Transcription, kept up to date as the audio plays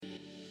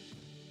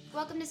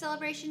Welcome to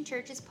Celebration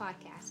Church's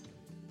podcast.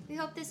 We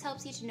hope this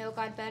helps you to know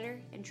God better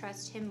and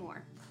trust Him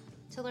more.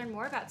 To learn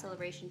more about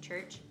Celebration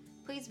Church,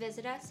 please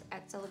visit us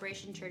at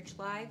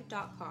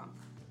celebrationchurchlive.com.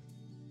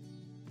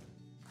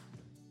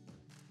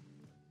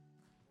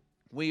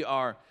 We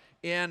are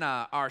in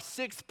our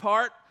sixth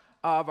part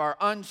of our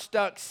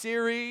Unstuck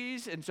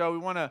series, and so we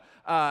want to,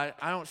 I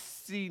don't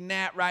see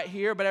Nat right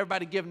here, but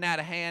everybody give Nat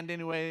a hand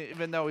anyway,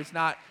 even though he's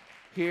not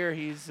here.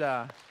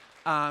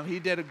 He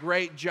did a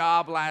great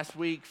job last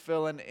week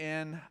filling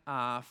in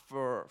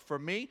for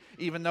me,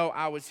 even though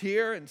I was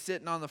here and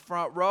sitting on the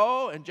front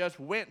row and just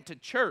went to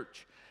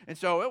church. And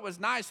so it was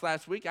nice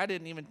last week. I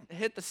didn't even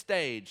hit the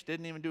stage,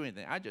 didn't even do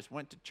anything. I just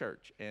went to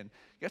church. And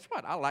guess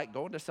what? I like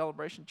going to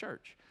Celebration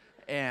Church.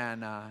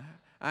 And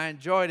I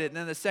enjoyed it. And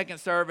then the second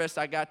service,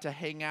 I got to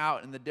hang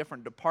out in the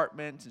different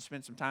departments and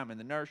spend some time in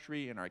the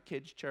nursery and our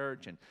kids'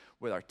 church and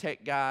with our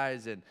tech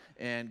guys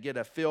and get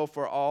a feel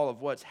for all of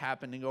what's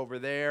happening over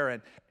there.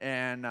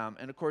 And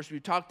of course, we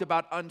talked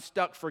about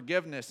unstuck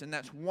forgiveness, and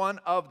that's one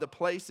of the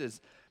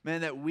places,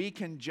 man, that we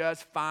can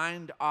just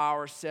find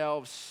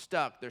ourselves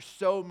stuck. There's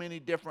so many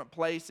different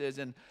places,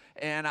 and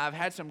I've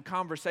had some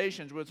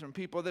conversations with some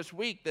people this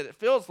week that it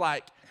feels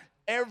like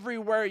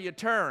everywhere you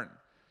turn,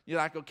 you're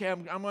like, okay,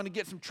 I'm going to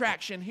get some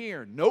traction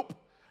here. Nope.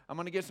 I'm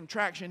going to get some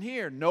traction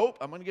here. Nope.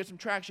 I'm going to get some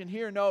traction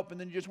here. Nope. And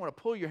then you just want to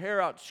pull your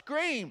hair out,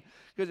 scream,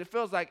 because it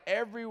feels like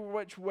every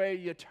which way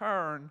you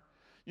turn,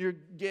 you're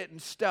getting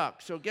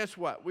stuck. So guess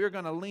what? We're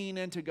going to lean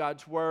into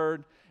God's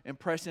word and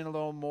press in a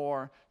little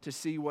more to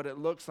see what it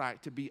looks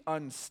like to be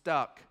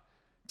unstuck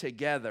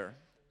together.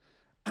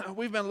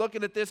 We've been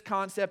looking at this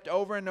concept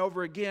over and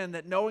over again,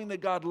 that knowing that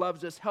God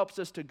loves us helps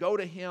us to go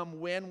to Him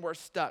when we're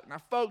stuck. Now,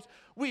 folks,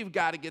 we've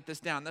got to get this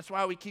down. That's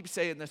why we keep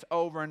saying this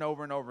over and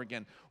over and over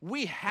again.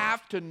 We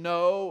have to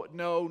know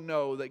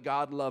that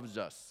God loves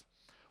us.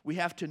 We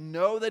have to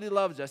know that He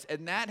loves us,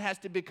 and that has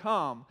to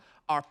become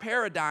our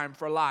paradigm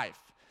for life.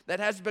 That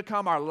has to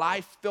become our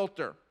life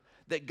filter.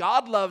 That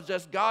God loves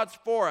us, God's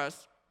for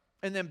us,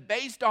 and then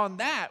based on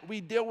that, we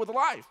deal with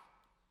life.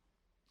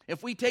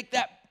 If we take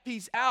that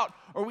piece out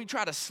or we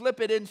try to slip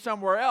it in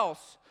somewhere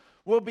else,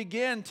 we'll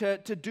begin to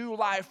do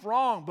life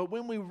wrong. But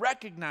when we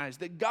recognize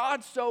that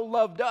God so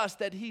loved us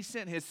that He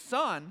sent His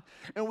Son,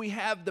 and we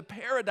have the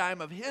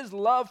paradigm of His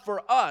love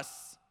for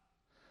us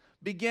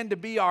begin to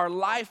be our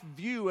life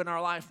view and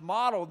our life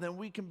model, then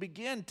we can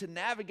begin to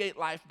navigate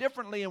life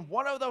differently. And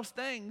one of those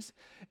things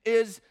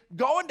is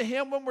going to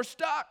Him when we're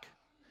stuck.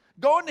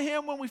 Going to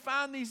Him when we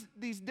find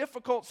these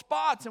difficult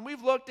spots. And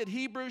we've looked at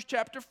Hebrews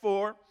chapter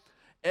 4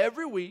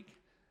 every week.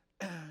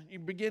 You're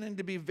beginning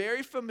to be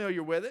very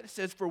familiar with it. It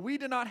says, for we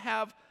do not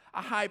have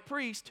a high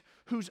priest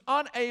who's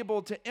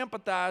unable to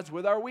empathize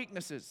with our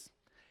weaknesses.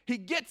 He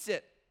gets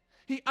it.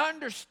 He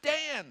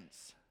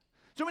understands.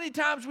 So many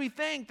times we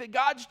think that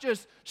God's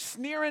just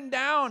sneering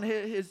down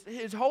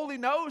his holy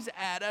nose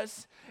at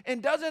us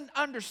and doesn't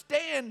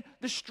understand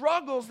the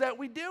struggles that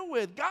we deal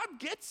with. God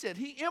gets it.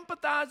 He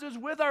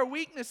empathizes with our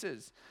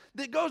weaknesses.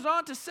 That goes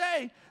on to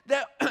say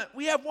that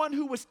we have one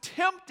who was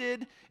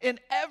tempted in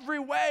every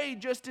way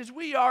just as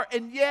we are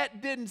and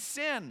yet didn't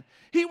sin.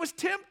 He was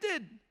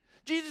tempted.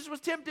 Jesus was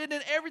tempted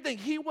in everything.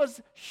 He was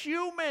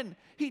human.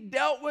 He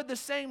dealt with the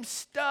same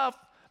stuff,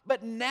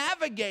 but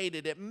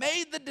navigated it,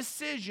 made the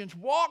decisions,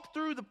 walked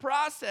through the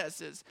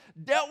processes,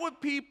 dealt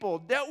with people,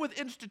 dealt with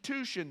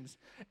institutions,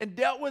 and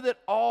dealt with it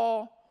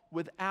all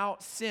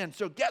without sin.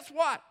 So guess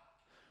what?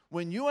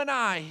 When you and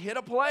I hit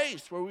a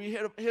place where we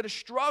hit a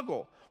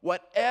struggle,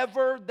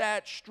 whatever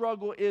that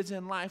struggle is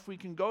in life, we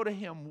can go to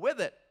Him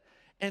with it.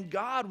 And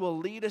God will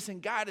lead us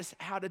and guide us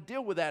how to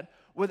deal with that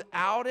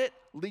without it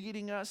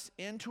leading us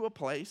into a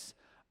place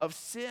of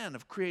sin,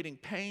 of creating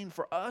pain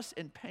for us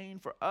and pain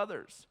for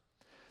others.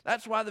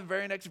 That's why the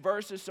very next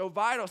verse is so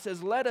vital. It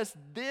says, let us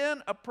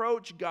then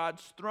approach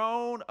God's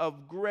throne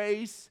of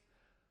grace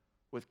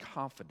with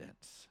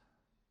confidence.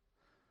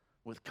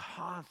 With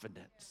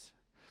confidence.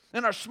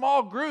 In our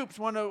small groups,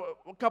 a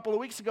couple of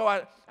weeks ago,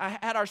 I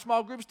had our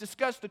small groups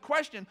discuss the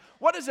question,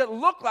 what does it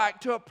look like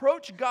to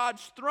approach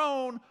God's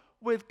throne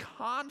with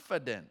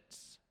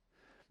confidence?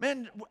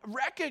 Man,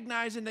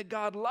 recognizing that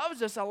God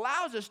loves us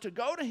allows us to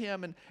go to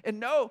Him and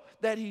know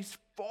that He's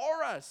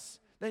for us,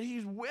 that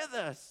He's with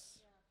us.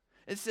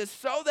 It says,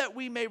 so that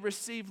we may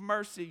receive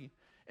mercy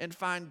and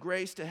find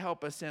grace to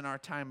help us in our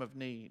time of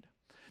need.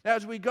 Now,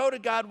 as we go to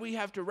God, we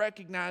have to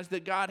recognize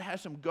that God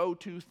has some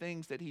go-to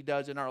things that He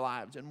does in our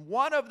lives. And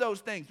one of those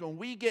things, when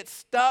we get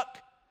stuck,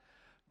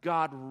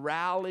 God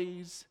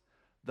rallies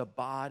the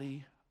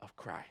body of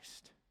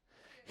Christ.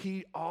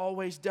 He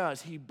always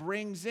does. He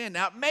brings in.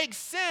 Now, it makes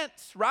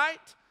sense,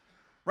 right?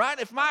 Right?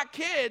 If my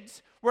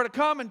kids were to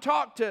come and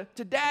talk to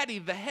Daddy,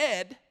 the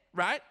head,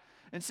 right?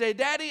 And say,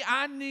 Daddy,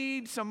 I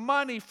need some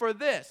money for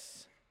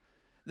this.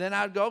 Then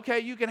I'd go, okay,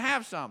 you can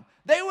have some.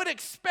 They would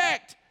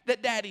expect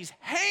that Daddy's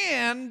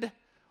hand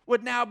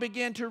would now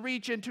begin to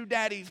reach into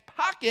Daddy's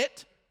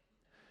pocket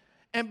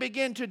and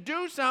begin to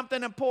do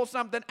something and pull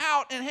something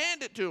out and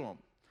hand it to him.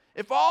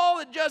 If all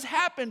it just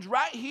happens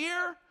right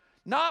here,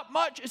 not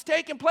much is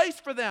taking place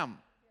for them.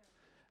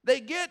 They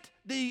get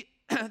the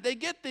they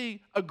get the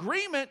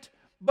agreement,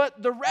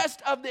 but the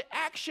rest of the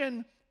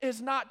action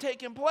is not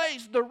taking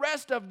place. The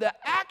rest of the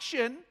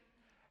action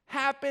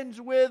happens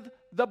with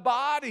the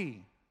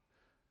body.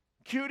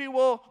 Cutie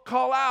will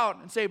call out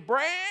and say,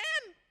 Bran,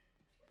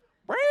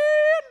 Bran.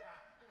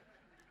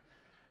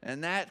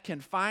 And that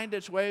can find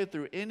its way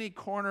through any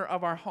corner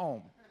of our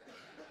home.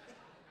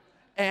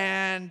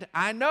 And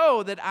I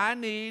know that I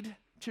need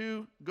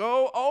to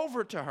go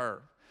over to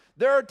her.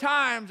 There are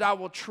times I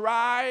will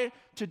try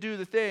to do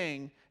the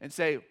thing and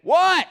say,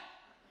 what?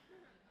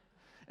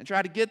 And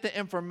try to get the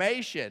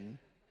information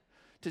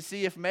to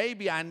see if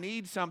maybe I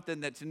need something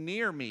that's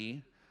near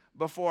me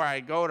before I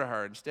go to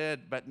her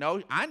instead. But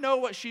no, I know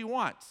what she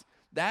wants.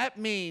 That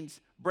means,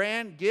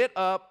 Bran, get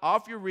up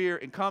off your rear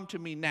and come to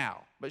me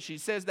now. But she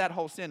says that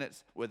whole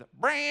sentence with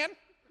Bran.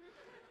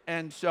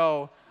 And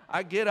so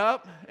I get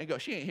up and go,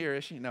 she ain't here,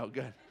 is she? No,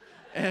 good.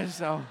 And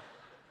so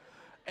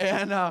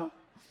I know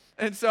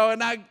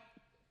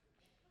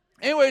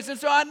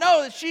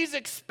that she's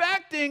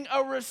expecting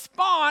a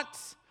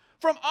response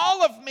from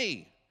all of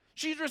me.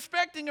 She's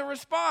expecting a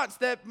response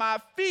that my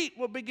feet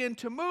will begin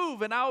to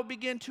move and I will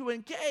begin to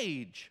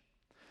engage.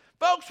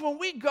 Folks, when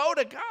we go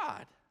to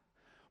God,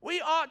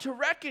 we ought to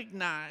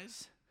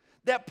recognize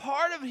that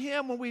part of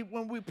Him,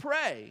 when we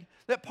pray,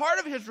 that part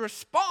of His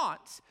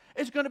response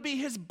is going to be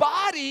His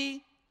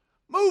body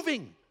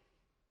moving.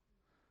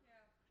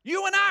 Yeah.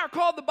 You and I are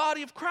called the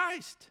body of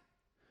Christ.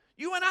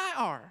 You and I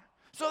are.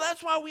 So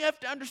that's why we have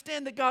to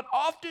understand that God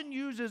often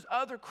uses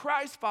other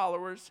Christ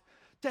followers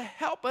to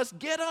help us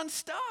get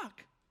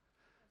unstuck.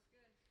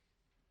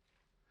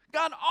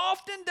 God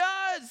often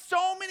does.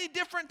 So many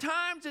different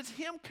times it's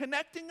Him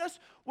connecting us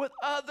with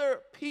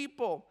other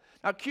people.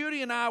 Now,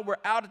 Cutie and I were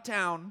out of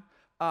town,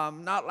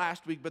 not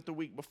last week, but the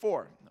week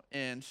before.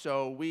 And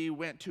so we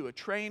went to a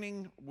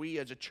training. We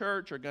as a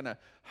church are going to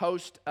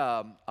host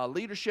a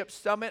leadership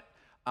summit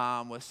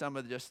with some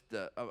of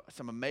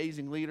some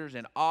amazing leaders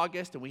in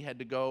August. And we had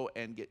to go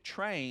and get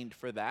trained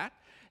for that.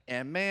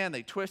 And man,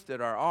 they twisted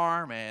our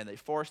arm and they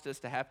forced us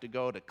to have to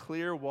go to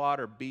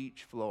Clearwater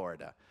Beach,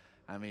 Florida.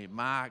 I mean,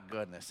 my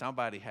goodness,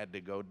 somebody had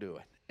to go do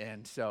it.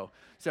 And so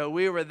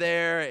we were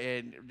there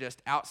and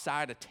just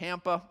outside of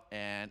Tampa,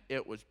 and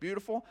it was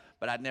beautiful.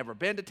 But I'd never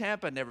been to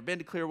Tampa, never been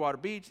to Clearwater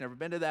Beach, never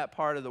been to that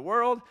part of the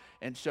world.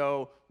 And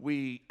so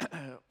we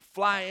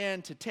fly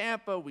into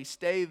Tampa. We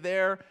stay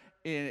there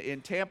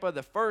in Tampa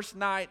the first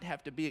night,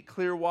 have to be at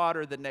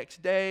Clearwater the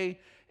next day.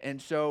 And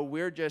so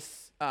we're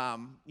just,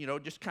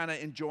 just kind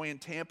of enjoying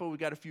Tampa. We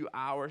got a few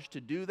hours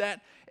to do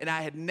that. And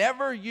I had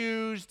never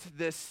used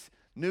this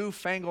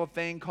newfangled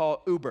thing called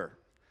Uber.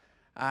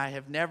 I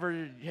had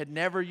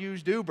never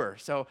used Uber.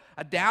 So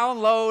I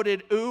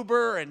downloaded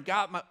Uber and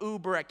got my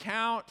Uber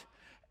account.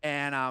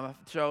 And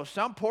so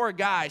some poor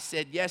guy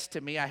said yes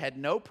to me. I had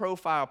no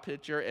profile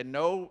picture and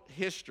no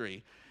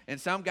history. And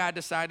some guy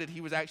decided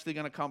he was actually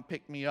going to come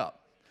pick me up.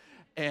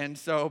 And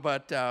so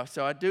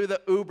I do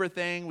the Uber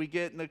thing. We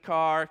get in the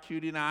car,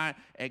 Cutie and I,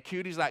 and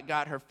Cutie's like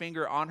got her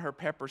finger on her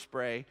pepper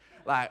spray,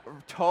 like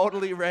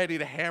totally ready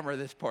to hammer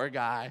this poor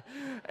guy.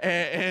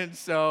 And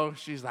so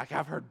she's like,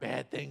 I've heard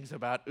bad things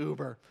about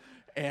Uber.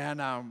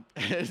 And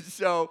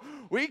so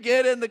we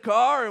get in the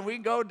car and we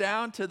go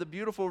down to the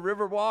beautiful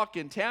Riverwalk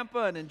in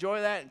Tampa and enjoy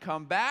that and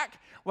come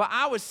back. Well,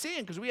 I was seeing,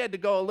 because we had to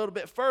go a little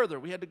bit further.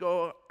 We had to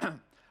go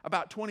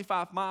about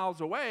 25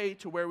 miles away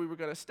to where we were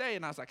going to stay.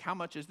 And I was like, how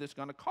much is this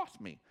going to cost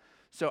me?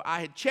 So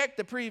I had checked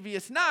the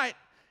previous night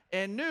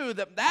and knew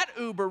that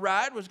Uber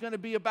ride was going to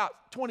be about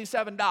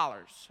 $27.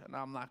 And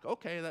I'm like,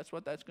 okay, that's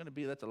what that's going to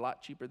be. That's a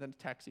lot cheaper than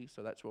a taxi,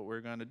 so that's what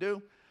we're going to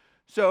do.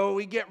 So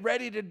we get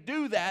ready to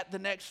do that the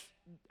next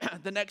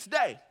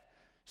day.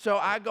 So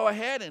I go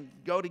ahead and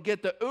go to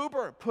get the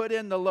Uber, put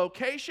in the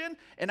location,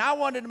 and I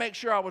wanted to make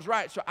sure I was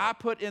right. So I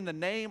put in the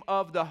name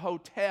of the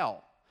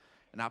hotel.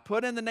 And I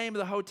put in the name of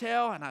the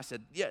hotel, and I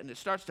said, yeah, and it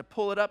starts to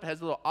pull it up. It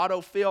has a little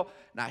autofill,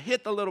 and I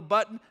hit the little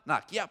button, and I'm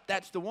like, yep,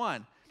 that's the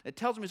one. It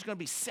tells me it's going to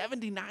be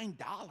 $79.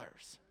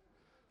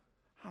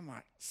 I'm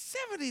like,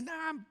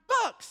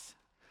 $79?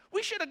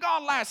 We should have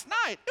gone last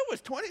night. It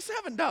was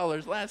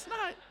 $27 last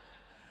night.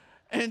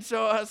 And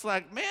so I was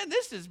like, man,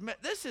 this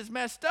is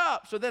messed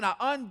up. So then I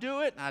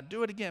undo it, and I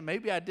do it again.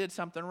 Maybe I did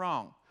something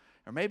wrong,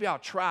 or maybe I'll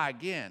try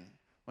again.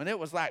 When it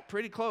was like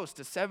pretty close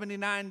to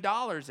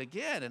 $79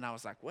 again. And I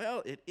was like,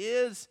 well, it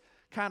is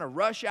kind of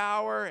rush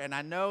hour. And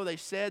I know they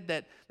said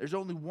that there's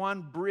only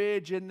one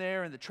bridge in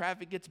there and the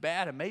traffic gets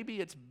bad. And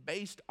maybe it's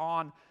based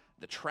on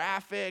the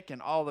traffic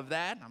and all of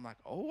that. And I'm like,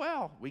 oh,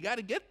 well, we got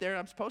to get there.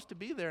 I'm supposed to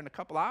be there in a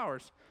couple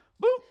hours.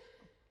 Boop,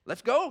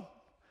 let's go.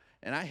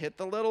 And I hit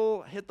the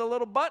little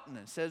button.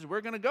 It says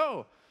we're going to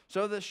go.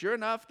 So sure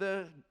enough,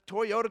 the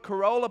Toyota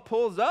Corolla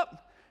pulls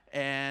up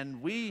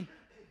and we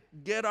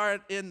get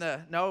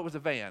no, it was a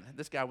van.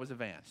 This guy was a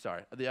van.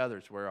 Sorry. The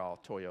others were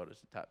all Toyotas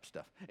type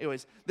stuff.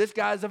 Anyways, this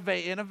guy's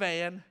in a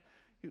van.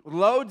 He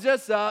loads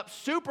us up.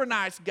 Super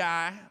nice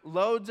guy.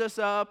 Loads us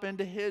up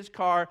into his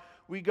car.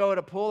 We go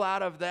to pull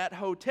out of that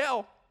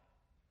hotel.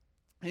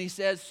 And he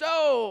says,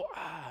 so,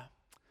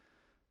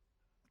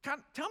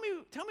 tell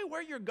me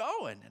where you're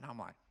going. And I'm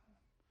like,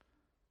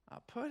 I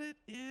put it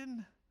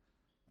in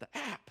the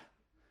app.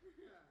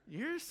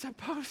 You're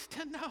supposed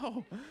to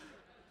know.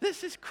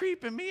 This is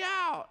creeping me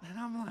out. And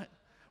I'm like,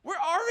 we're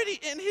already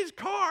in his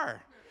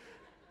car,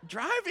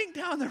 driving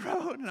down the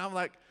road. And I'm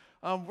like,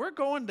 we're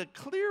going to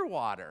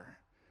Clearwater.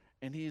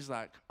 And he's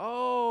like,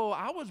 oh,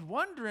 I was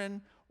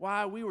wondering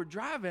why we were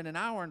driving an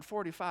hour and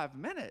 45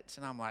 minutes.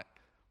 And I'm like,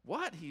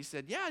 what? He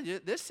said, yeah,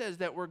 this says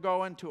that we're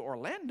going to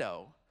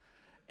Orlando.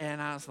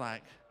 And I was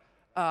like,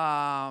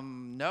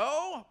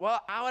 no.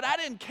 Well, what I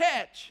didn't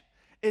catch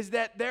is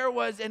that there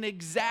was an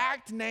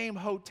exact name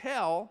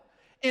hotel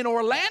in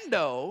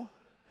Orlando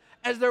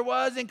as there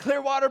was in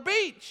Clearwater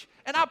Beach.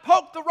 And I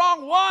poked the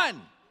wrong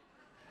one.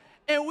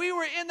 And we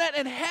were in that,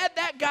 and had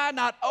that guy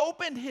not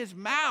opened his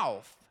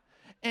mouth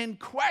and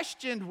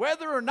questioned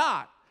whether or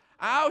not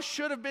I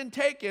should have been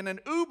taking an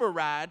Uber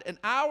ride an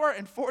hour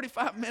and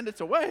 45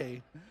 minutes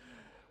away,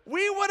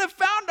 we would have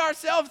found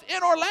ourselves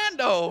in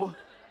Orlando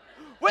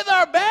with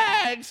our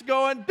bags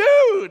going,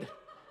 dude,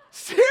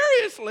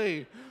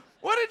 seriously,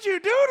 what did you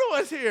do to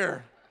us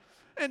here?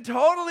 And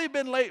totally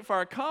been late for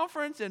our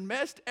conference and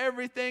messed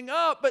everything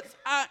up. But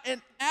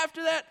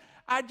after that,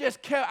 I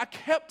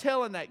kept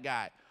telling that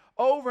guy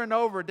over and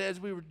over as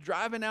we were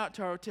driving out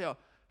to our hotel,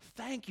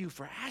 thank you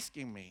for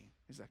asking me.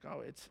 He's like,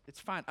 oh, it's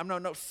fine. I'm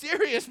no,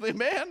 seriously,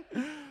 man.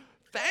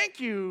 Thank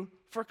you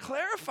for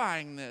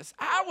clarifying this.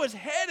 I was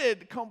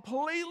headed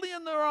completely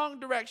in the wrong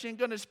direction,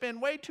 going to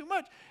spend way too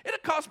much.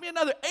 It'd cost me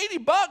another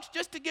 $80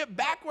 just to get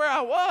back where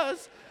I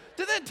was,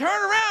 to then turn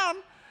around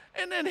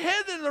and then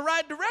head in the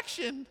right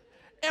direction.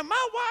 And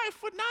my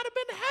wife would not have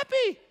been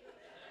happy.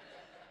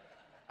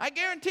 I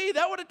guarantee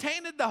that would have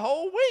tainted the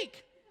whole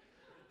week.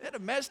 It'd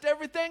have messed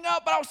everything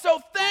up, but I was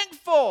so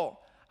thankful.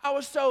 I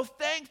was so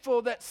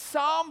thankful that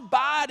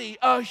somebody,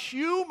 a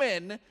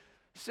human,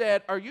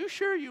 said, are you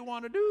sure you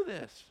want to do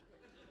this?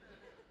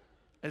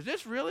 Is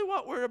this really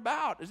what we're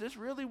about? Is this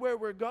really where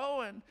we're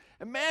going?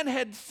 And man,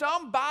 had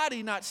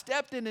somebody not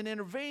stepped in and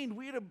intervened,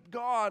 we'd have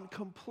gone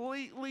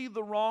completely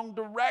the wrong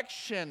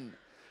direction.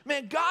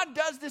 Man, God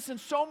does this in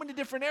so many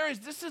different areas.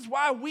 This is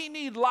why we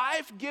need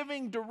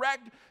life-giving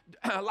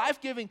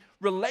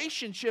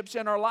relationships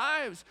in our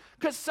lives.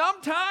 Because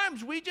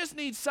sometimes we just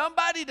need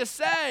somebody to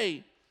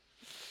say,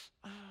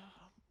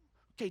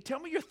 okay, tell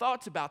me your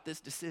thoughts about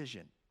this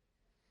decision.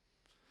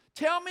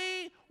 Tell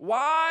me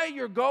why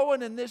you're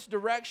going in this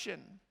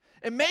direction.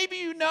 And maybe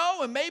you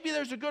know, and maybe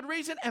there's a good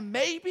reason, and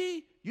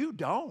maybe you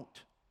don't.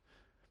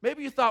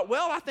 Maybe you thought,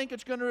 well, I think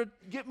it's going to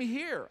get me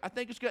here. I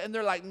think it's going to, and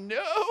they're like,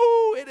 no,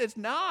 it is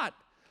not.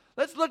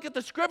 Let's look at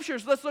the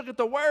scriptures. Let's look at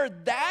the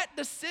word. That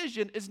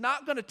decision is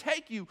not going to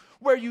take you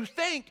where you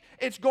think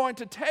it's going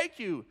to take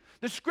you.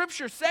 The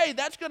scriptures say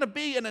that's going to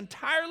be an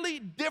entirely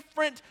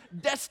different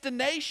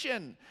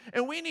destination.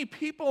 And we need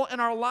people in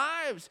our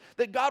lives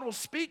that God will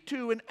speak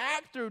to and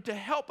act through to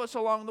help us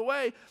along the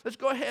way. Let's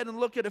go ahead and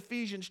look at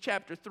Ephesians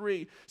chapter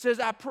 3. It says,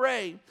 I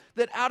pray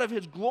that out of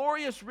his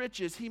glorious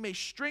riches he may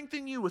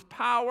strengthen you with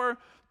power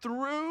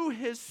through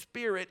his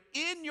Spirit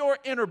in your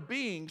inner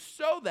being,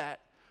 so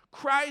that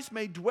Christ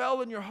may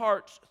dwell in your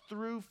hearts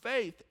through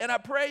faith. And I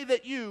pray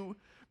that you,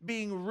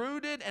 being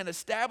rooted and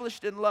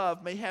established in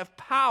love, may have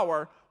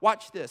power,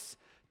 watch this,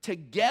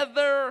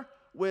 together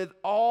with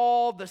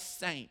all the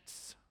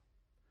saints,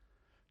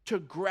 to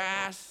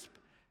grasp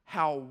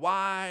how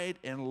wide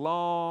and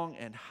long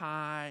and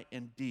high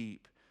and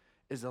deep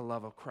is the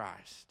love of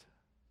Christ.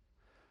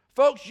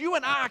 Folks, you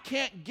and I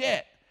can't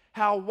get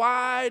how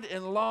wide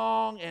and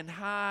long and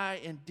high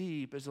and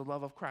deep is the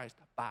love of Christ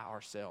by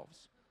ourselves.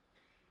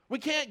 We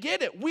can't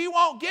get it. We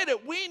won't get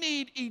it. We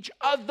need each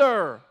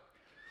other.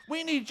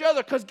 We need each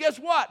other because guess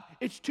what?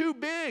 It's too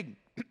big.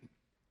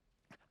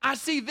 I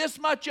see this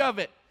much of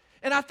it,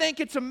 and I think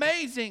it's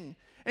amazing.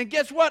 And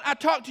guess what? I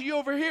talk to you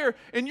over here,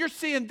 and you're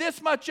seeing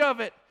this much of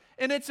it,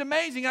 and it's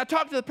amazing. I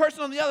talk to the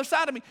person on the other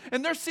side of me,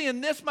 and they're seeing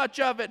this much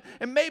of it,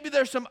 and maybe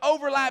there's some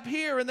overlap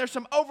here, and there's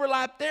some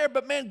overlap there,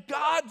 but man,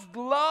 God's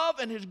love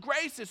and his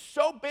grace is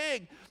so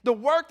big. The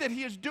work that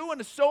he is doing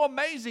is so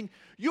amazing.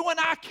 You and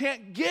I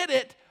can't get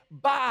it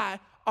by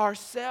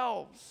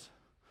ourselves.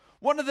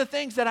 One of the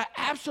things that I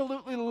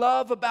absolutely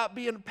love about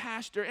being a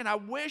pastor, and I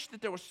wish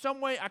that there was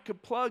some way I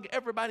could plug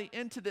everybody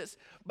into this,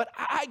 but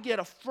I get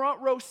a front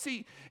row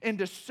seat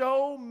into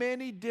so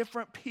many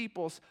different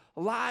people's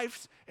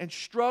lives and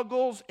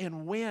struggles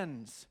and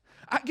wins.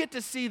 I get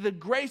to see the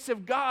grace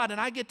of God, and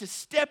I get to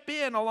step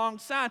in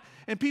alongside,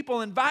 and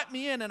people invite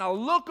me in, and I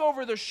look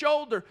over their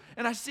shoulder,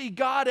 and I see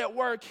God at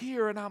work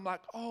here, and I'm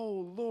like,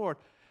 oh, Lord,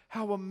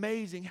 how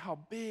amazing, how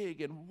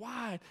big and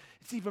wide.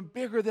 It's even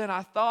bigger than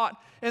I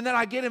thought. And then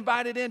I get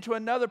invited into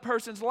another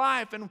person's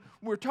life, and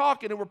we're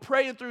talking and we're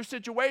praying through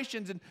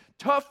situations and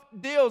tough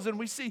deals, and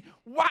we see,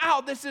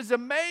 wow, this is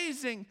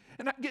amazing.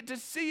 And I get to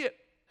see it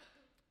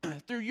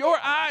through your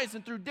eyes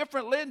and through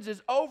different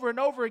lenses over and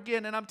over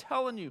again. And I'm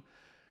telling you,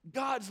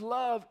 God's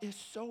love is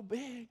so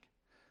big.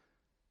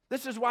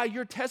 This is why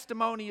your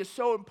testimony is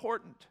so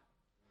important.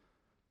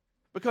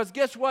 Because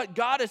guess what?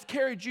 God has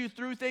carried you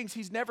through things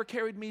he's never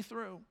carried me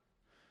through.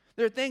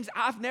 There are things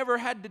I've never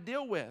had to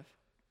deal with.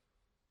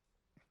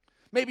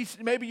 Maybe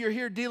you're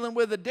here dealing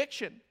with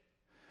addiction.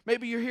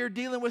 Maybe you're here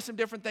dealing with some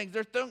different things.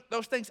 There's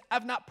those things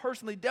I've not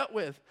personally dealt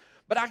with.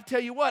 But I can tell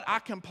you what, I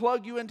can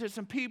plug you into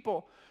some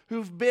people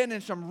who've been in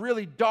some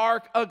really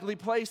dark, ugly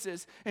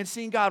places and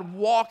seen God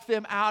walk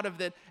them out of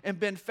it and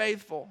been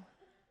faithful.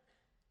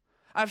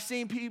 I've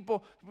seen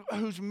people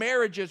whose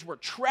marriages were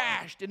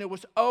trashed and it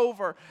was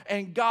over,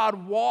 and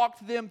God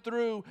walked them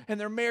through, and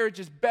their marriage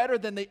is better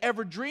than they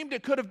ever dreamed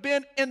it could have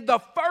been in the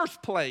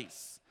first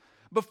place,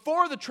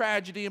 before the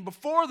tragedy and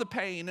before the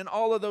pain and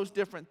all of those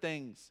different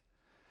things.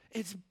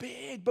 It's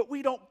big, but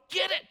we don't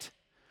get it.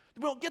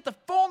 We don't get the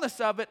fullness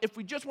of it if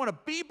we just want to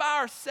be by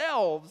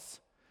ourselves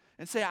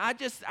and say, I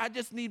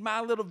just need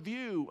my little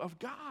view of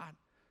God.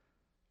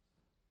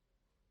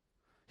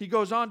 He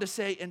goes on to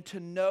say, and to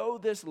know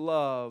this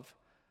love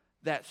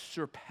that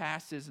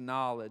surpasses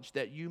knowledge,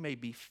 that you may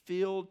be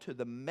filled to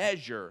the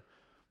measure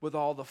with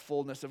all the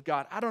fullness of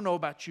God. I don't know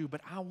about you,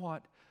 but I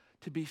want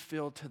to be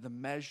filled to the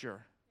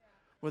measure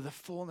with the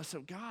fullness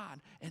of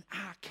God, and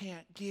I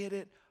can't get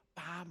it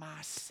by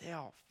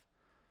myself.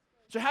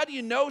 So how do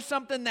you know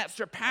something that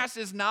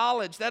surpasses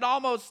knowledge? That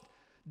almost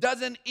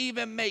doesn't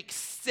even make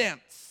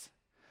sense.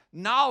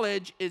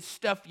 Knowledge is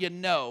stuff you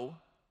know.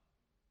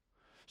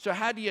 So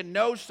how do you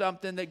know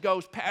something that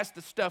goes past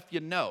the stuff you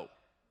know?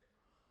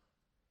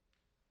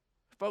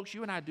 Folks,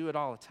 you and I do it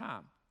all the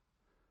time.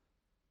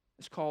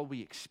 It's called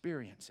we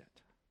experience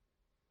it.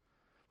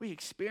 We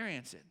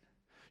experience it.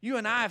 You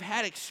and I have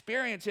had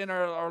experience in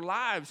our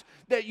lives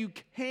that you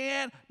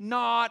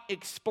cannot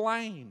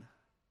explain.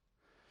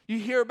 You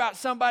hear about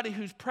somebody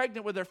who's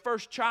pregnant with their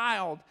first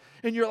child,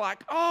 and you're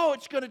like, oh,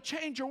 it's going to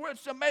change your world.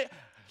 It's amazing.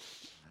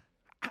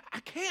 I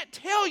can't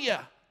tell you.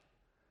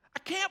 I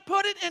can't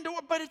put it into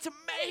it, but it's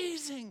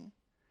amazing.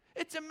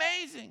 It's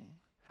amazing.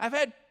 I've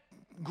had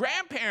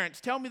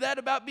grandparents tell me that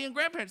about being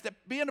grandparents, that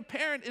being a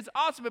parent is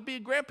awesome, but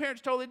being a grandparent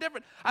is totally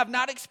different. I've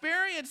not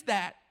experienced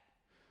that.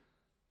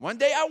 One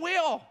day I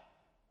will.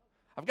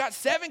 I've got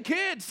 7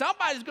 kids.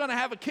 Somebody's going to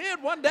have a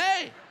kid one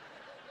day.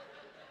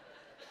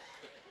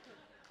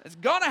 It's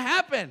going to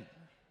happen.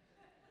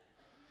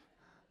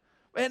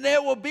 And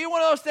it will be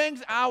one of those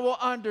things I will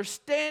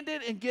understand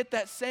it and get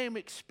that same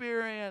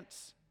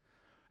experience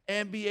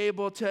and be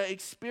able to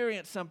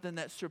experience something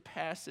that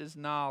surpasses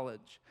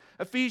knowledge.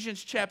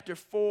 Ephesians chapter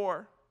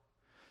 4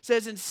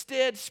 says,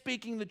 instead,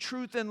 speaking the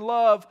truth in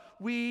love,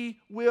 we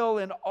will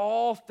in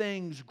all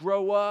things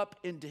grow up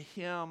into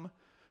Him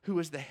who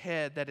is the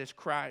head, that is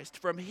Christ.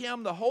 From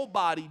Him, the whole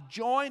body,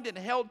 joined and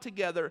held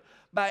together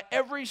by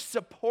every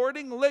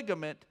supporting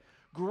ligament,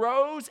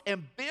 grows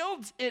and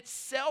builds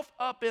itself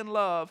up in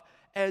love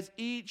as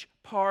each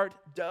part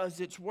does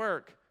its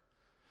work.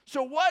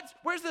 So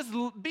where's this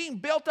being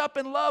built up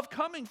in love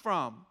coming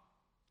from?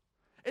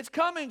 It's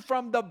coming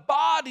from the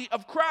body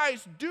of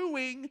Christ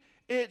doing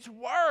its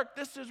work.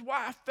 This is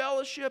why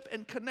fellowship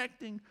and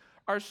connecting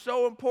are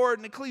so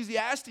important.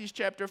 Ecclesiastes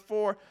chapter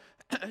 4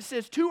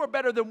 says 2 are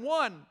better than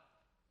 1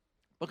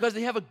 because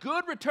they have a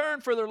good return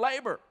for their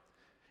labor.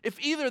 If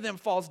either of them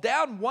falls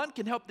down, one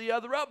can help the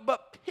other up,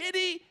 but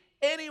pity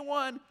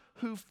anyone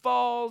who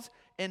falls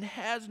and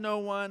has no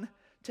one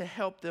to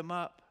help them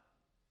up.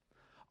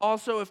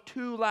 Also, if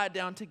 2 lie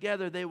down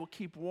together, they will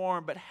keep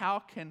warm. But how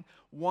can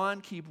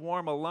one keep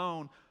warm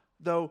alone?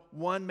 Though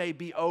one may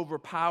be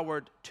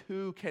overpowered,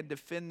 2 can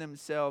defend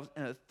themselves,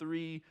 and a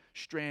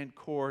 3-strand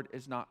cord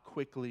is not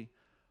quickly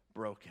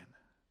broken.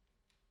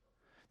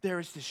 There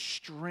is this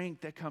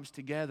strength that comes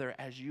together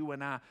as you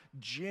and I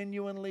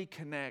genuinely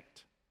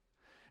connect.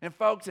 And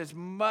folks, as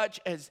much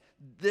as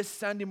this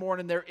Sunday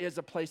morning there is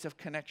a place of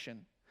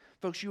connection,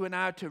 folks, you and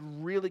I, to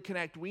really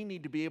connect, we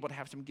need to be able to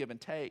have some give and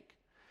take.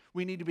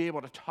 We need to be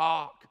able to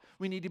talk.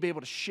 We need to be able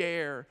to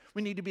share.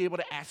 We need to be able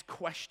to ask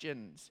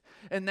questions.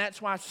 And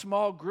that's why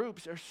small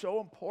groups are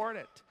so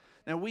important.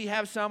 Now, we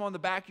have some on the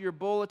back of your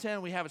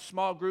bulletin. We have a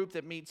small group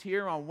that meets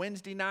here on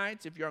Wednesday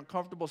nights. If you're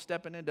uncomfortable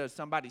stepping into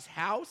somebody's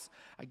house,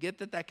 I get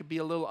that could be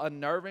a little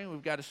unnerving.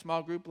 We've got a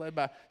small group led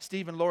by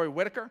Steve and Lori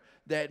Whitaker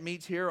that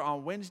meets here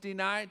on Wednesday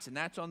nights, and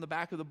that's on the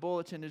back of the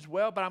bulletin as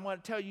well. But I'm going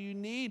to tell you, you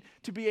need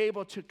to be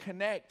able to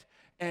connect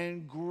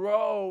and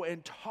grow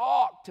and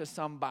talk to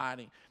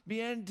somebody.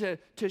 Begin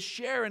to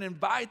share and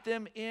invite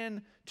them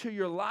into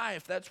your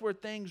life. That's where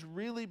things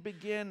really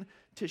begin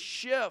to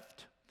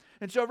shift.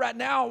 And so right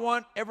now I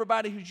want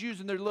everybody who's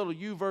using their little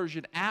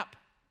YouVersion app,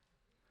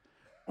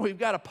 we've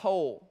got a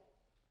poll.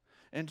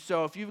 And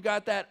so if you've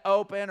got that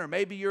open, or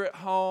maybe you're at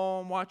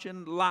home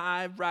watching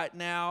live right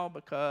now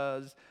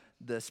because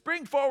the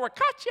spring forward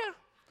caught you.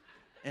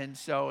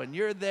 And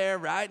you're there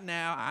right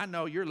now. I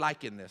know you're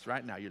liking this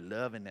right now. You're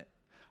loving it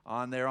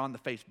on there on the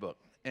Facebook.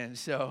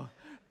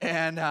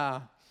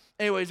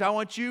 Anyways, I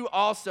want you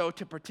also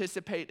to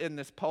participate in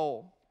this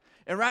poll.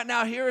 And right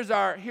now, here's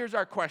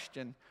our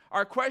question.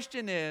 Our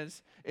question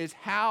is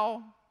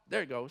how,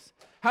 there it goes,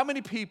 how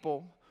many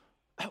people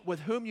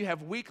with whom you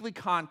have weekly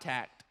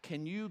contact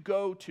can you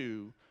go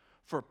to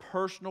for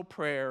personal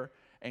prayer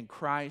and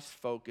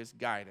Christ-focused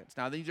guidance?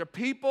 Now, these are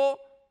people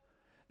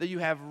that you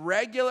have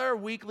regular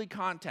weekly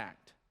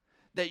contact,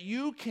 that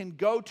you can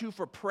go to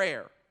for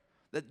prayer,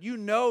 that you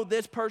know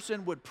this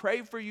person would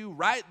pray for you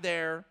right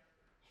there,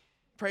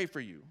 pray for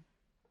you,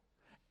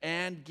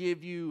 and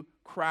give you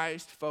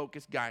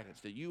Christ-focused guidance,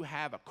 that you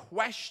have a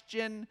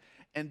question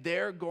and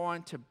they're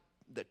going to,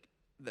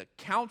 the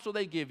counsel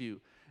they give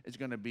you is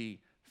going to be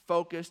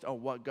focused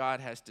on what God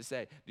has to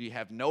say. Do you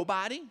have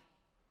nobody?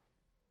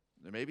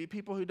 There may be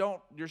people who don't,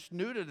 you're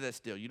new to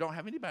this deal. You don't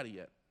have anybody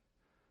yet.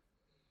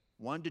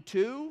 1 to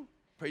 2,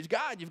 praise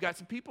God, you've got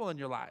some people in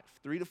your life.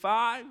 3 to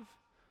 5,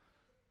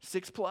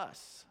 6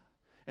 plus.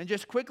 And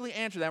just quickly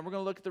answer that. We're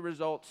going to look at the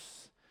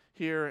results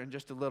here in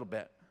just a little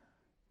bit.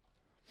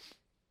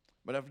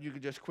 But if you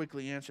could just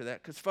quickly answer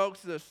that. Because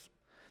folks,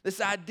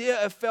 this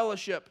idea of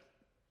fellowship,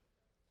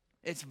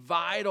 it's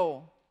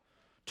vital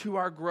to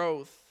our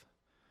growth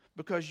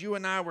because you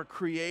and I were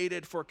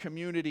created for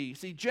community.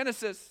 See,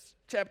 Genesis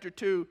chapter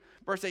 2,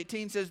 verse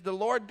 18 says, the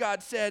Lord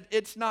God said,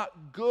 it's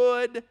not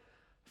good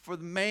for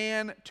the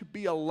man to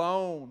be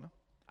alone.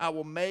 I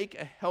will make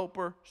a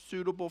helper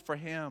suitable for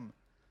him.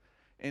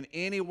 And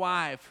any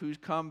wife who's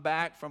come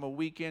back from a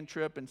weekend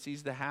trip and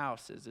sees the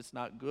house says, it's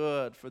not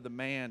good for the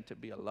man to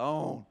be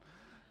alone.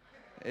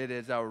 It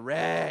is a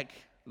wreck.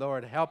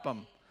 Lord, help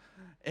him.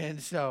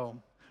 And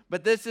so,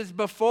 but this is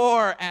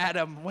before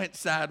Adam went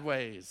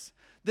sideways.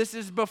 This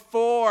is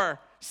before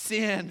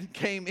sin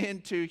came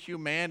into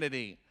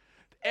humanity.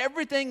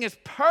 Everything is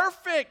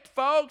perfect,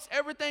 folks.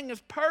 Everything is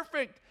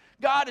perfect.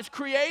 God is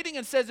creating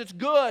and says it's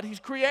good. He's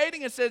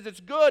creating and says it's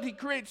good. He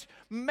creates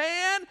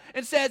man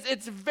and says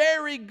it's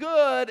very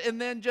good. And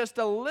then just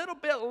a little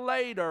bit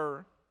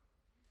later,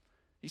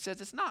 he says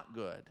it's not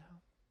good.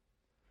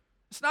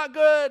 It's not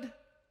good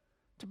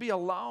to be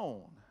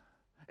alone.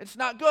 It's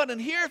not good.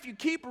 And here, if you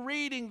keep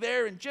reading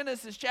there in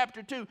Genesis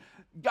chapter 2,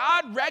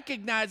 God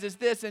recognizes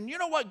this. And you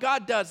know what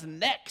God does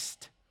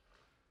next?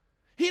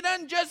 He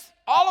doesn't just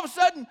all of a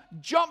sudden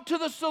jump to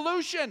the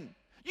solution.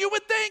 You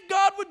would think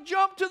God would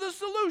jump to the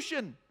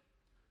solution.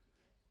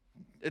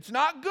 It's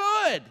not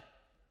good.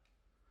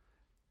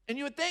 And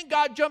you would think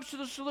God jumps to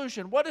the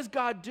solution. What does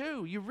God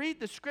do? You read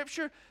the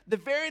scripture, the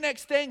very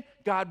next thing,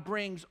 God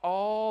brings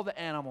all the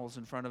animals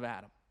in front of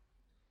Adam.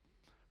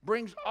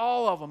 Brings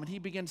all of them, and he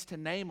begins to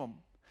name them.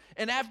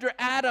 And after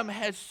Adam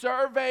has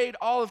surveyed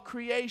all of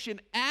creation,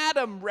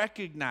 Adam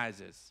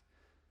recognizes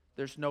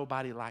there's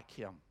nobody like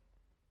him.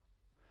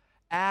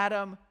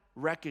 Adam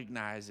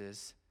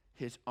recognizes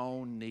his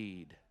own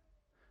need.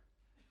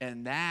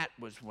 And that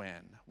was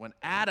when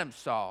Adam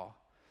saw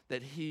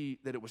that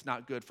it was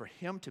not good for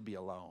him to be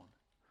alone.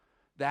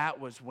 That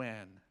was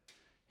when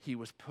he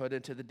was put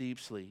into the deep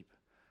sleep.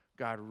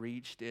 God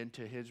reached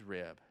into his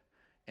rib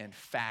and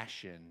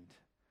fashioned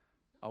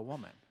a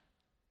woman.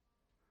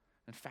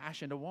 And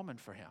fashioned a woman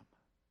for him.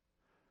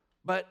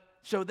 But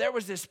so there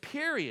was this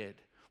period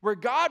where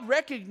God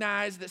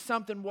recognized that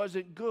something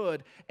wasn't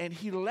good, and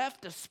he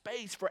left a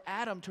space for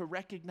Adam to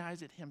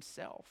recognize it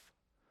himself.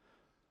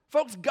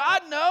 Folks,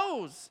 God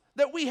knows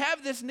that we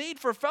have this need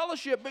for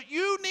fellowship, but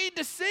you need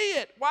to see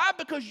it. Why?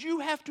 Because you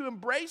have to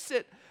embrace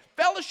it.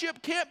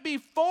 Fellowship can't be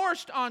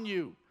forced on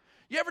you.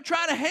 You ever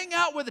try to hang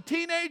out with a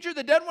teenager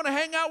that doesn't want to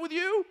hang out with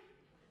you?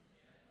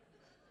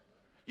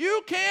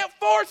 You can't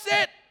force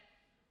it.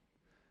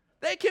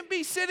 They can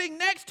be sitting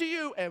next to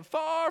you and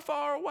far,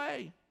 far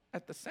away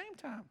at the same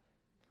time.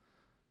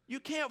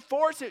 You can't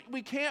force it.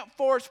 We can't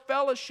force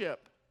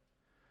fellowship.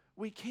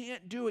 We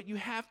can't do it. You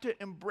have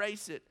to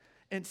embrace it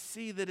and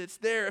see that it's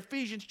there.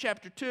 Ephesians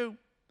chapter 2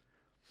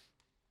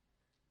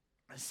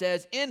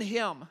 says, in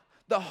him,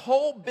 the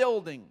whole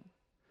building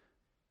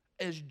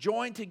is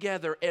joined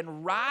together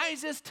and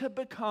rises to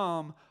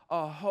become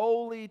a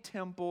holy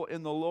temple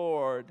in the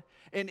Lord.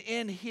 And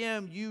in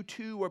him, you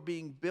two are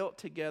being built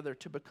together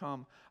to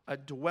become a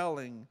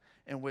dwelling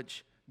in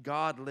which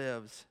God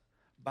lives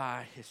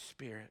by his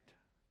Spirit.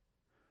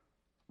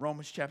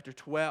 Romans chapter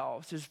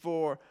 12 says,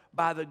 for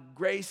by the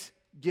grace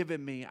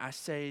given me, I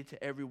say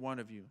to every one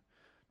of you,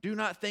 do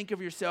not think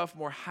of yourself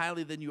more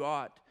highly than you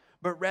ought,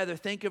 but rather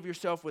think of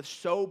yourself with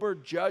sober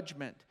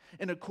judgment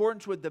in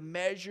accordance with the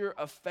measure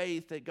of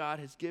faith that God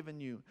has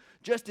given you.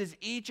 Just as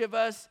each of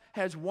us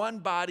has one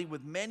body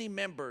with many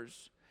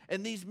members,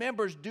 and these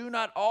members do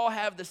not all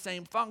have the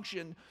same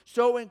function,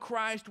 so in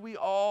Christ we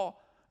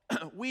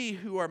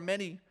who are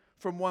many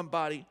from one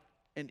body,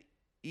 and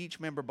each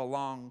member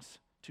belongs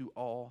to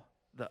all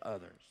the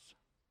others.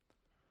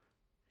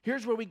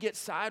 Here's where we get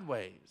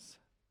sideways.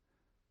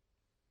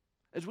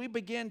 As we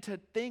begin to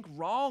think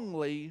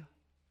wrongly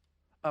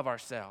of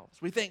ourselves.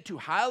 We think too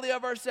highly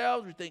of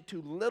ourselves. We think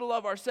too little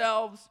of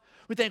ourselves.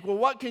 We think, well,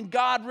 what can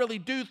God really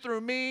do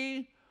through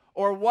me?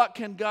 Or what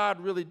can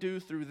God really do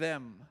through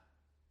them?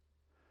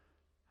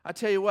 I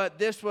tell you what,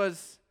 this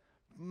was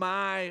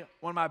one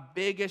of my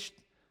biggest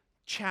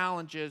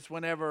challenges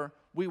whenever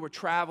we were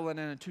traveling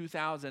in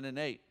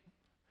 2008.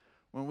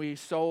 When we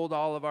sold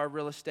all of our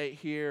real estate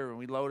here and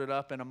we loaded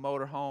up in a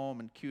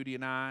motorhome, and Cutie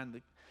and I and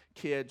the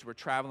kids were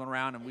traveling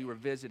around and we were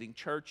visiting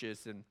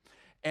churches.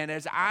 And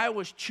as I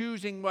was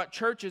choosing what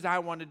churches I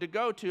wanted to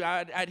go to,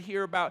 I'd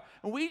hear about,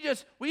 and we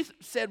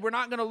said we're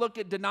not going to look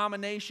at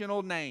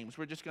denominational names.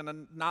 We're just going to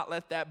not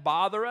let that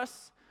bother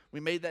us. We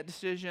made that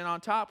decision on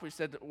top. We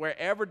said that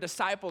wherever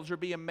disciples are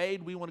being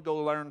made, we want to go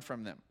learn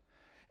from them.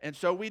 And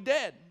so we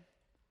did.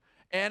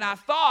 And I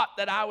thought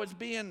I was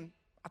being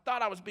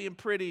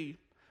pretty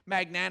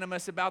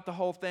magnanimous about the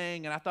whole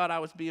thing, and I thought I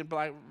was being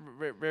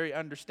very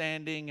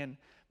understanding. And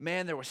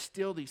man, there were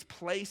still these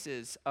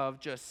places of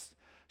just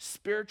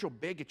spiritual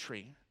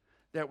bigotry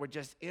that were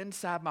just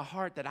inside my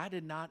heart that I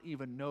did not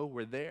even know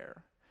were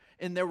there.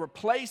 And there were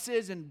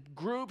places and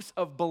groups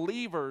of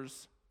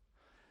believers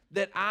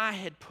that I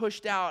had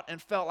pushed out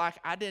and felt like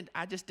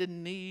I just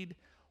didn't need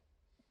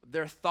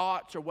their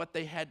thoughts or what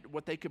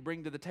they could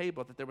bring to the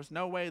table, that there was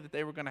no way that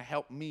they were going to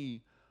help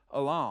me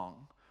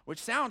along, which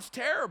sounds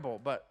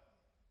terrible, but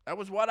that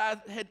was what I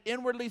had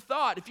inwardly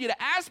thought. If you'd have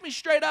asked me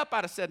straight up,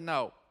 I'd have said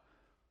no.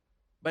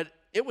 But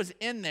it was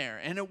in there,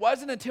 and it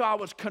wasn't until I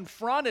was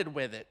confronted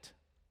with it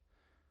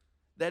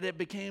that it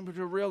became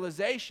a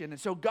realization. And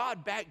so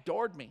God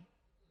backdoored me.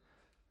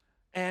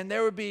 And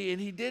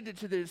he did it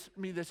to this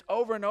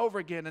over and over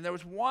again. And there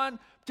was one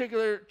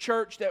particular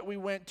church that we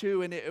went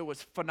to, and it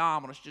was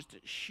phenomenal. It's just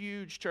a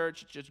huge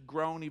church. It's just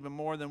grown even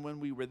more than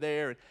when we were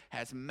there. It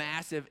has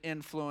massive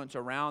influence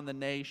around the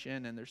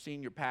nation, and their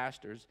senior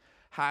pastor's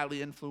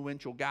highly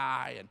influential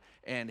guy,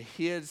 and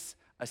his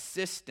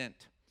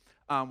assistant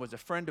was a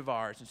friend of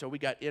ours. And so we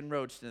got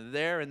inroads to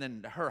there, and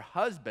then her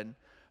husband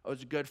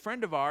was a good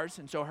friend of ours.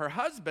 And so her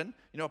husband,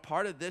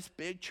 part of this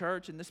big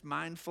church and this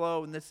mind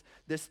flow and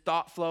this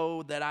thought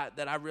flow that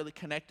I really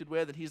connected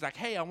with. And he's like,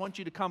 hey, I want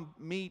you to come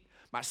meet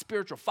my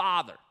spiritual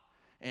father.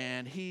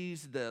 And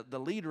he's the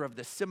leader of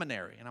the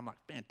seminary. And I'm like,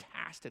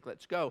 fantastic,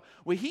 let's go.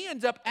 Well, he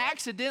ends up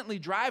accidentally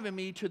driving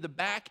me to the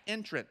back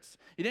entrance.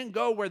 He didn't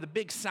go where the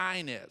big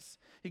sign is.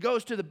 He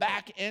goes to the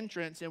back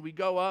entrance, and we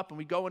go up, and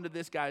we go into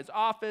this guy's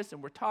office,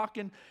 and we're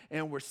talking,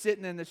 and we're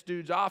sitting in this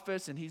dude's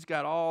office, and he's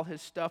got all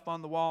his stuff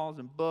on the walls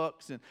and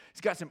books, and he's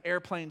got some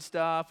airplane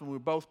stuff, and we're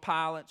both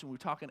pilots, and we're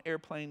talking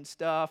airplane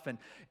stuff,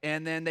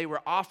 and then they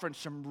were offering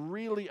some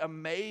really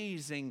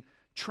amazing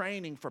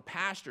training for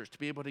pastors to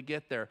be able to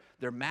get their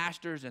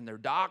master's and their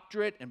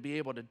doctorate and be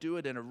able to do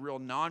it in a real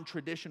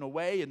non-traditional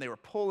way, and they were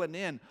pulling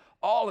in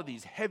all of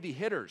these heavy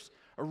hitters,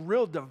 a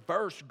real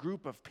diverse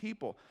group of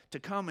people to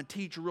come and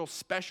teach real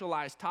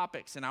specialized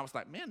topics. And I was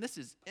like, man, this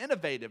is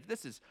innovative.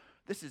 This is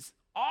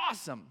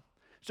awesome.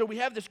 So we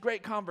have this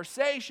great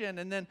conversation,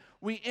 and then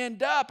we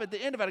end up, at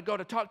the end of it, I go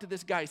to talk to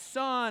this guy's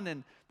son,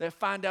 and they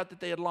find out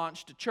that they had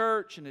launched a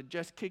church and had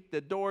just kicked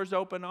the doors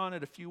open on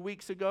it a few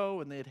weeks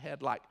ago, and they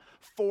had like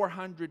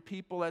 400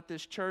 people at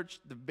this church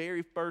the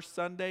very first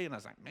Sunday. And I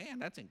was like, man,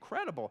 that's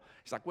incredible.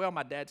 He's like, well,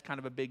 my dad's kind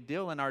of a big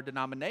deal in our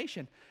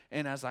denomination.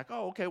 And I was like,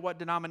 oh, okay, what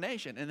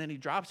denomination? And then he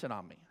drops it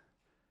on me.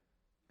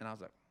 And I was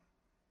like,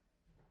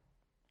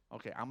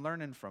 okay, I'm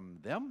learning from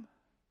them?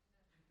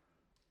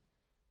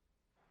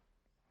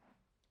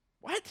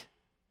 What?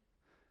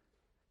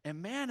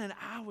 And man, and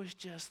I was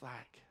just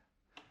like,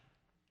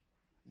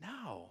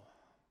 no.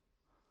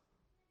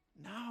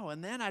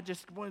 And then I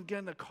just went to get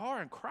in the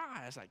car and cry.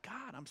 I was like,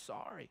 God, I'm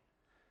sorry.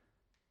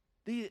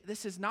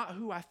 This is not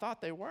who I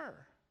thought they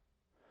were.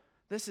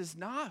 This is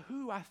not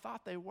who I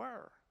thought they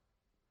were.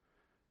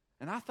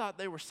 And I thought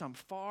they were some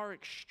far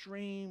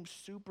extreme,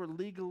 super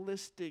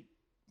legalistic,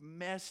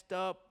 messed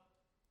up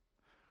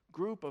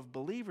group of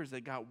believers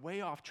that got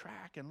way off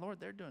track. And Lord,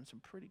 they're doing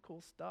some pretty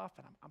cool stuff.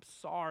 And I'm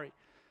sorry.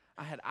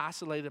 I had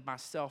isolated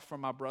myself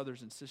from my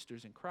brothers and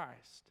sisters in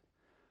Christ.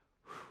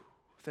 Whew.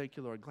 Thank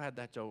you, Lord. Glad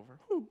that's over.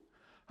 Whew.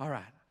 All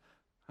right.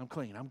 I'm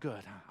clean. I'm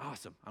good.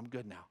 Awesome. I'm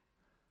good now.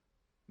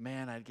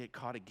 Man, I'd get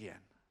caught again.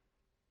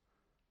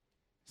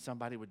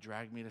 Somebody would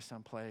drag me to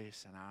some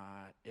place, and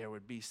there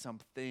would be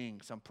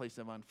something, some place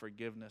of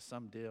unforgiveness,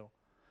 some deal.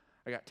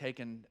 I got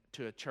taken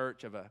to a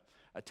church of a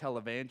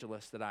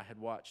televangelist that I had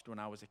watched when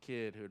I was a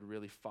kid who had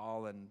really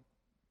fallen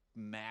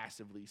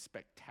massively,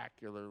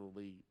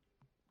 spectacularly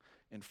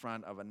in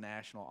front of a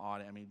national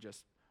audience. I mean,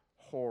 just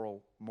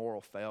horrible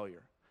moral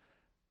failure.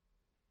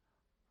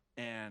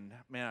 And,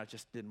 man, I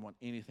just didn't want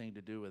anything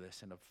to do with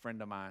this. And a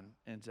friend of mine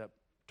ends up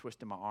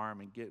twisting my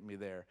arm and getting me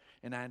there.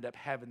 And I end up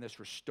having this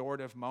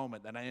restorative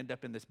moment that I end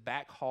up in this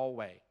back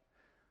hallway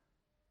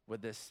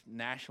with this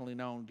nationally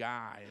known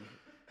guy. And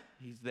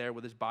he's there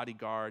with his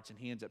bodyguards, and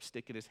he ends up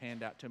sticking his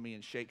hand out to me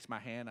and shakes my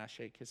hand. I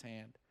shake his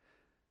hand.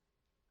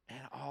 And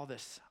all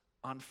this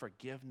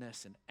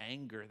unforgiveness and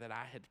anger that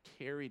I had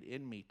carried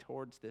in me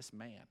towards this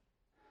man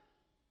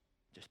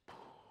it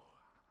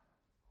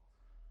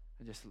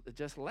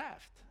just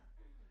left.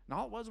 And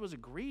all it was a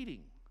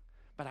greeting.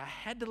 But I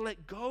had to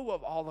let go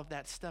of all of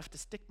that stuff to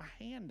stick my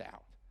hand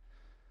out.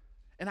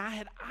 And I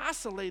had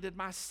isolated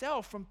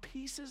myself from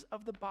pieces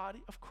of the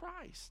body of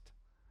Christ.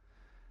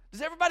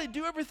 Does everybody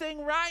do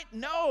everything right?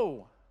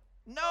 No.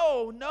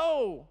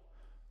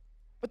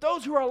 But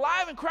those who are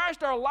alive in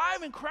Christ are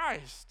alive in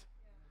Christ.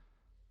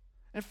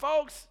 And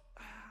folks,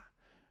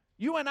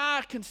 You and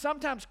I can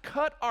sometimes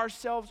cut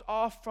ourselves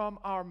off from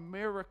our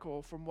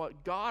miracle, from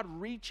what God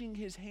reaching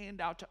his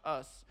hand out to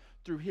us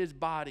through his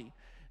body.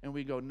 And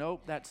we go,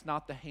 nope, that's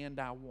not the hand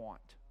I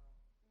want.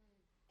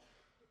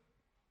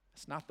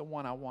 It's not the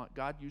one I want.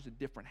 God used a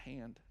different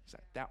hand. He's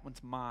like, that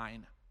one's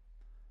mine.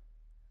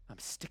 I'm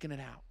sticking it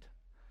out,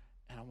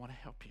 and I want to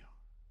help you.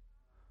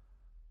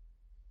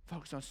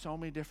 Folks, on so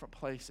many different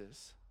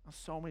places,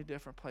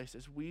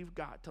 we've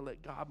got to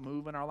let God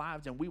move in our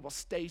lives, and we will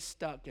stay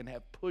stuck and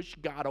have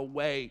pushed God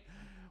away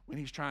when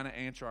he's trying to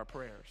answer our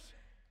prayers.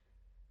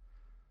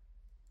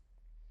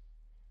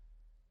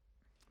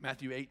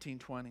 Matthew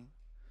 18:20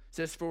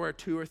 says, for where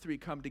 2 or 3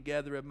 come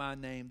together in my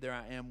name, there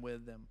I am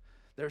with them.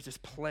 There's this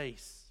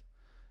place,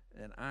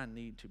 and I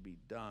need to be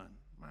done.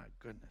 My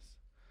goodness.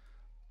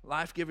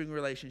 Life-giving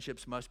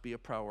relationships must be a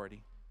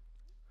priority.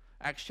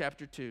 Acts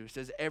chapter 2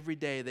 says, every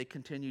day they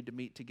continued to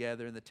meet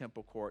together in the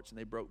temple courts, and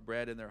they broke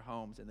bread in their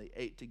homes, and they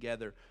ate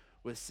together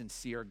with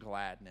sincere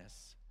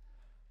gladness.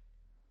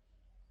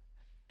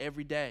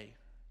 Every day.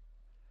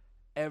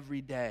 Every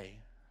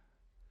day.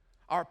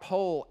 Our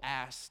poll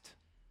asked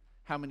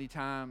how many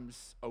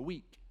times a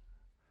week.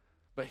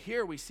 But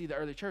here we see the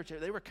early church,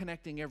 they were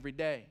connecting every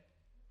day.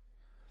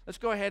 Let's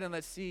go ahead and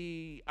let's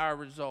see our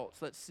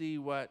results. Let's see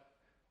what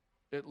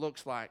it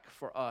looks like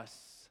for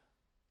us.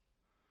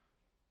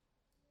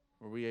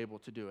 Were we able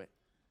to do it?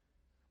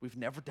 We've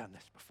never done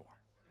this before.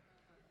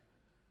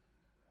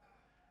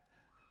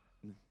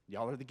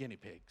 Y'all are the guinea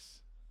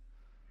pigs.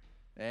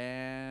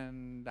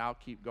 And I'll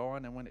keep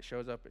going, and when it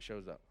shows up, it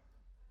shows up.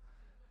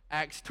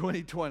 Acts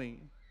 20:20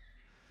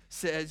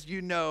 says,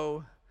 you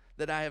know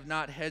that I have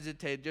not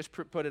hesitated. Just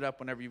put it up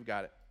whenever you've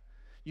got it.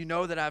 You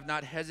know that I have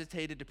not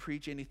hesitated to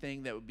preach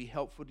anything that would be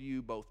helpful to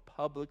you both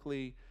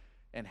publicly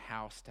and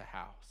house to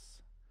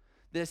house.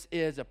 This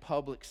is a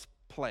public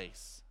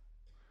place.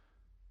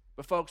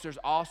 But folks, there's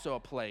also a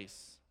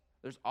place,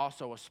 there's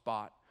also a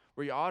spot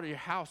where your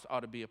house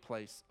ought to be a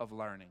place of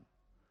learning.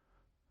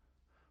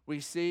 We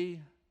see,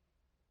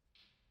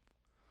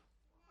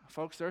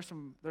 folks, there's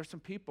some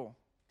people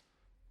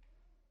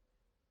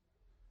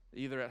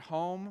either at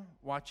home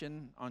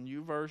watching on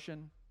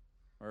YouVersion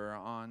or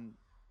on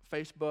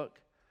Facebook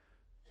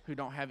who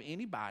don't have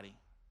anybody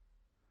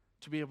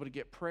to be able to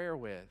get prayer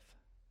with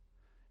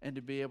and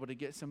to be able to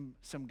get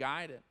some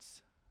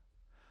guidance.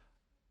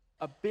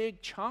 A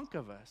big chunk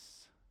of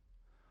us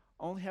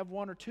only have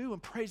 1 or 2,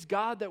 and praise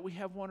God that we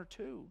have 1 or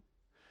 2.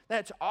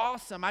 That's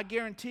awesome. I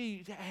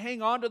guarantee you,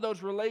 hang on to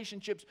those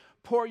relationships.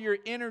 Pour your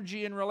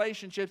energy in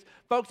relationships.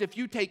 Folks, if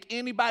you take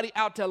anybody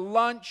out to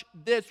lunch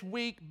this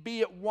week,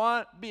 be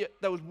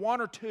it those 1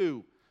 or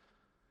 2,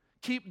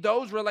 keep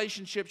those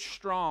relationships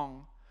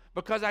strong.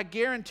 Because I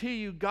guarantee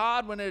you,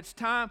 God, when it's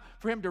time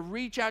for him to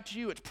reach out to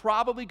you, it's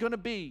probably going to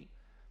be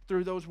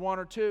through those 1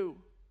 or 2.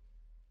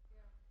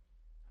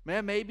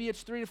 Man, maybe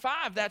it's 3 to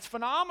 5. That's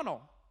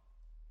phenomenal.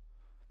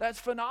 That's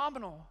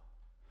phenomenal.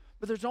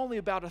 But there's only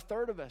about a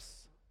third of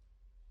us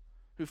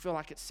who feel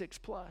like it's 6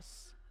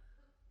 plus.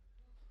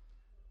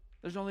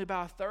 There's only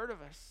about a third of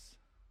us.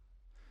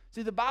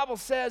 See, the Bible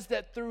says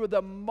that through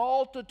the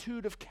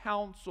multitude of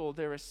counsel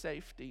there is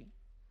safety.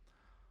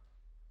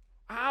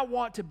 I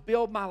want to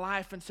build my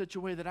life in such a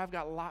way that I've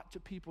got lots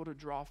of people to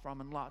draw from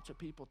and lots of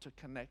people to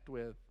connect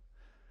with.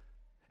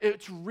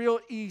 It's real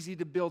easy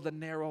to build a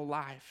narrow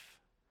life.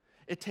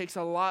 It takes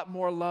a lot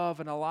more love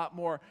and a lot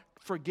more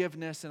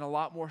forgiveness and a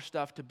lot more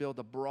stuff to build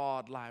a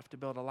broad life, to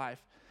build a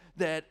life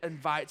that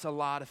invites a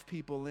lot of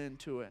people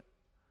into it.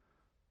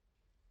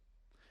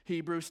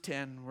 Hebrews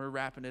 10, we're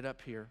wrapping it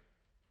up here.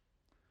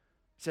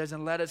 It says,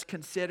 and let us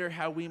consider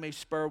how we may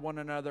spur one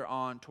another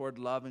on toward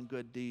love and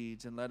good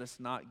deeds, and let us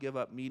not give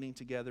up meeting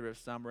together as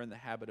some are in the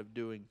habit of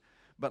doing,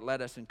 but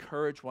let us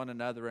encourage one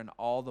another, and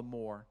all the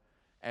more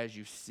as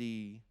you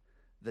see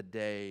the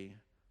day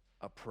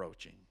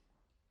approaching.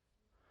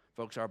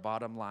 Folks, our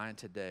bottom line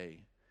today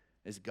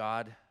is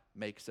God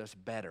makes us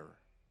better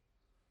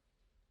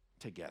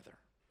together.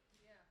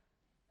 Yeah,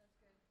 that's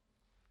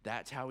good.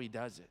 That's how he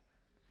does it.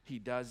 He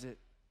does it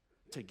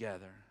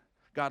together.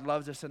 God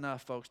loves us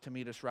enough, folks, to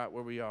meet us right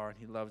where we are, and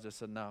he loves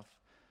us enough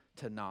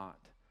to not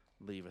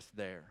leave us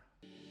there.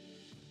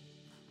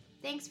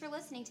 Thanks for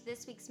listening to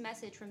this week's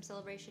message from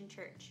Celebration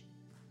Church.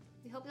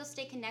 We hope you'll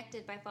stay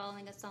connected by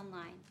following us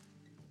online.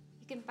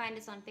 You can find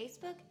us on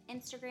Facebook,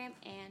 Instagram,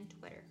 and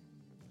Twitter.